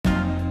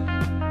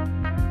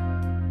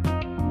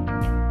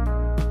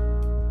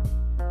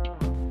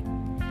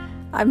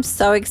I'm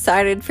so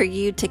excited for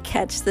you to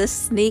catch this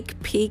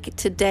sneak peek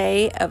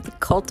today of the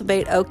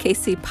Cultivate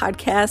OKC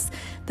podcast.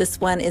 This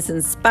one is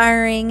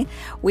inspiring.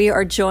 We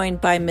are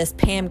joined by Miss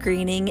Pam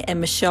Greening and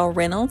Michelle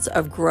Reynolds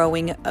of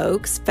Growing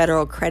Oaks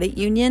Federal Credit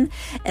Union.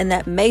 And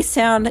that may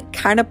sound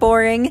kind of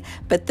boring,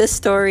 but this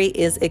story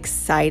is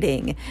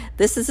exciting.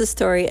 This is a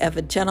story of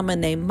a gentleman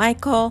named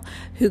Michael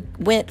who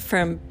went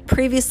from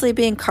previously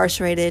being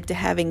incarcerated to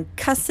having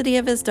custody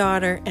of his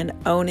daughter and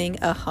owning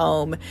a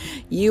home.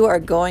 You are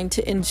going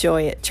to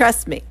enjoy it.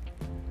 Trust me.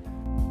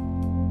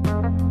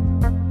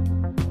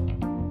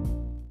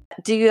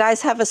 Do you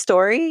guys have a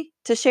story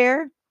to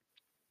share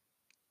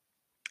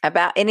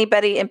about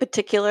anybody in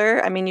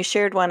particular? I mean, you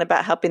shared one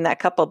about helping that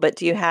couple, but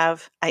do you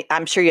have,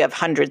 I'm sure you have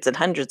hundreds and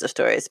hundreds of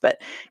stories,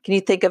 but can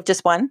you think of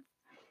just one?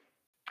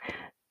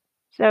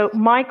 So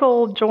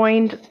Michael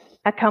joined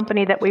a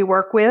company that we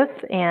work with,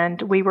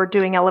 and we were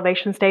doing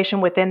elevation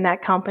station within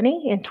that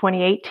company in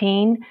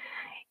 2018.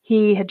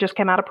 He had just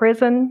come out of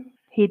prison.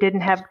 He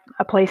didn't have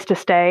a place to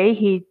stay.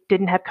 He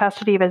didn't have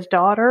custody of his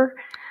daughter.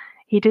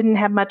 He didn't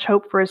have much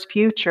hope for his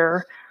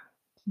future.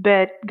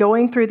 But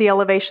going through the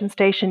elevation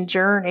station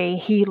journey,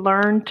 he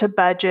learned to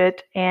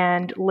budget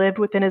and lived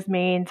within his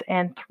means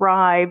and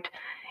thrived.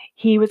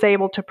 He was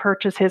able to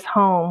purchase his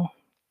home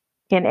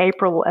in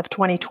April of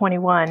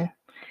 2021,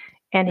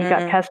 and he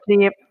got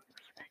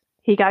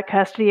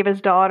custody of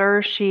his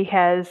daughter. She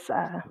has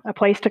a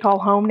place to call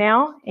home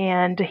now,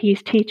 and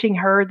he's teaching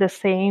her the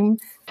same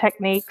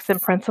techniques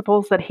and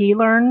principles that he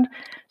learned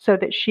so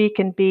that she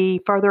can be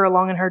further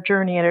along in her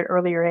journey at an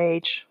earlier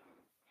age.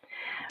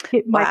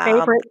 Go.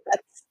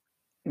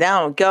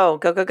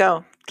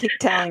 Keep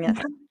telling us.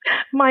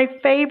 My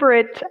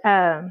favorite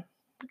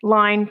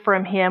line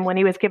from him when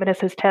he was giving us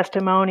his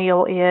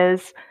testimonial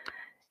is,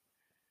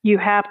 "You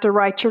have to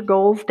write your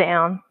goals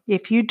down.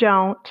 If you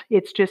don't,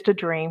 it's just a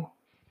dream."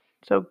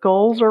 So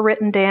goals are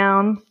written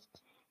down.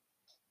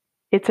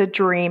 It's a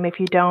dream if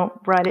you don't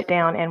write it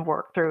down and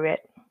work through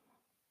it.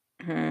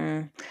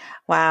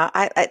 Wow.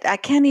 I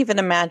can't even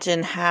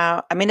imagine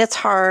how, I mean, it's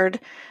hard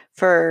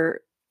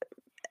for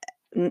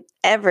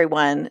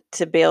everyone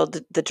to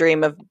build the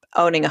dream of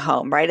owning a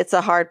home, right? It's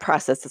a hard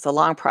process. It's a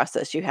long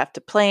process. You have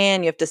to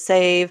plan, you have to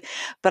save,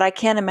 but I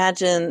can't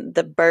imagine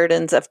the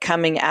burdens of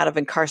coming out of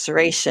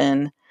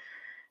incarceration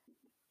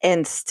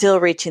and still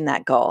reaching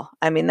that goal.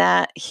 I mean,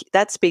 that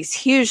speaks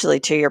hugely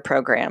to your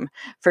program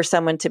for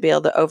someone to be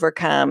able to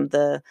overcome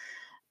the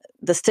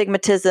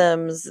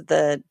stigmatisms,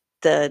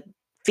 the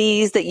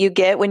fees that you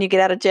get when you get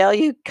out of jail.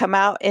 You come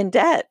out in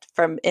debt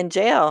from in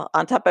jail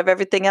on top of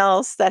everything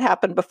else that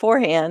happened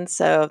beforehand.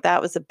 So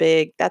that was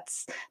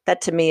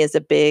that to me is a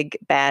big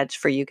badge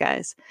for you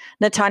guys.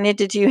 Natanya,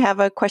 did you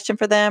have a question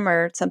for them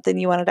or something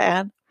you wanted to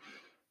add?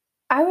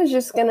 I was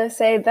just going to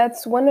say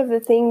that's one of the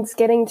things,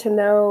 getting to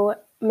know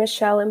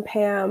Michelle and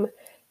Pam,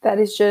 that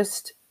is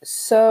just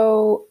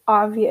so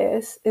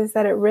obvious, is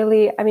that it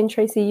really, I mean,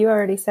 Tracy, you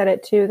already said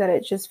it too, that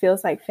it just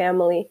feels like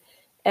family.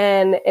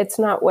 And it's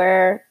not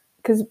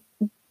because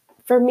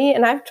for me,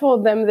 and I've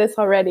told them this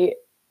already,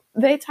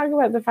 they talk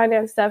about the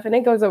finance stuff and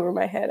it goes over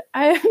my head.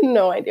 I have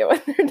no idea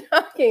what they're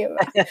talking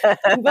about.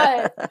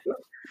 But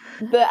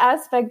the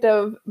aspect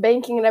of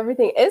banking and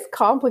everything is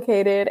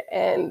complicated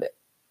and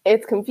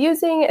it's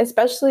confusing,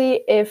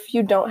 especially if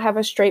you don't have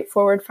a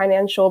straightforward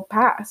financial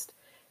past.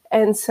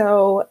 And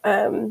so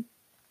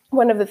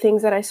one of the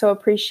things that I so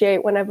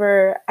appreciate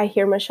whenever I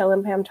hear Michelle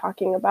and Pam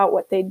talking about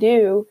what they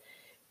do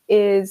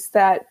is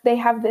that they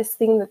have this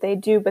thing that they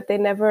do, but they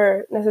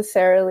never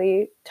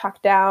necessarily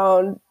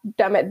dumb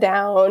it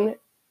down.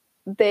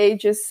 They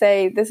just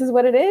say, this is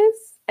what it is,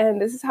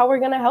 and this is how we're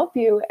going to help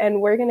you, and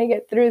we're going to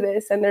get through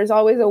this. And there's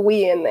always a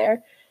we in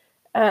there.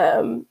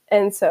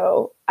 And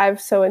so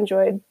I've so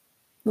enjoyed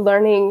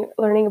learning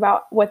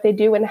about what they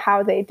do and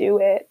how they do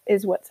it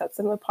is what sets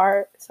them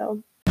apart.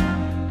 So.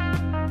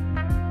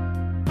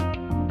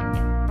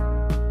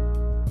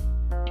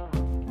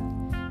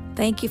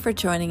 Thank you for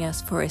joining us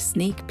for a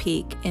sneak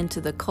peek into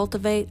the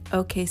Cultivate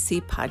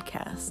OKC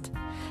podcast.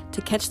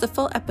 To catch the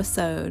full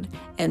episode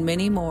and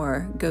many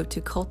more, go to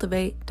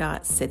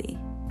cultivate.city.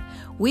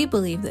 We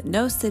believe that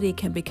no city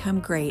can become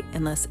great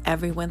unless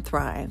everyone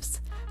thrives,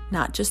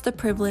 not just the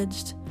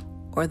privileged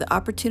or the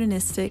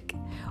opportunistic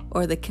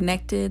or the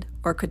connected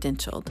or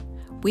credentialed.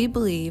 We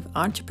believe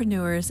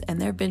entrepreneurs and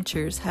their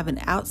ventures have an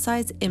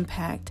outsized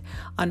impact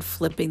on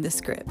flipping the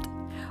script.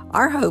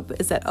 Our hope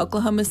is that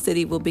Oklahoma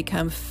City will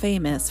become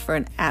famous for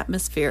an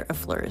atmosphere of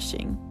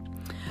flourishing.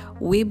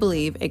 We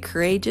believe a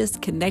courageous,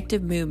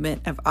 connective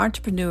movement of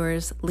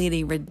entrepreneurs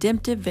leading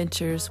redemptive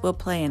ventures will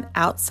play an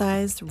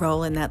outsized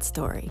role in that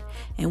story,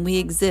 and we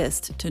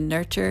exist to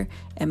nurture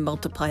and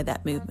multiply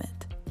that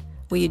movement.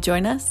 Will you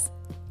join us?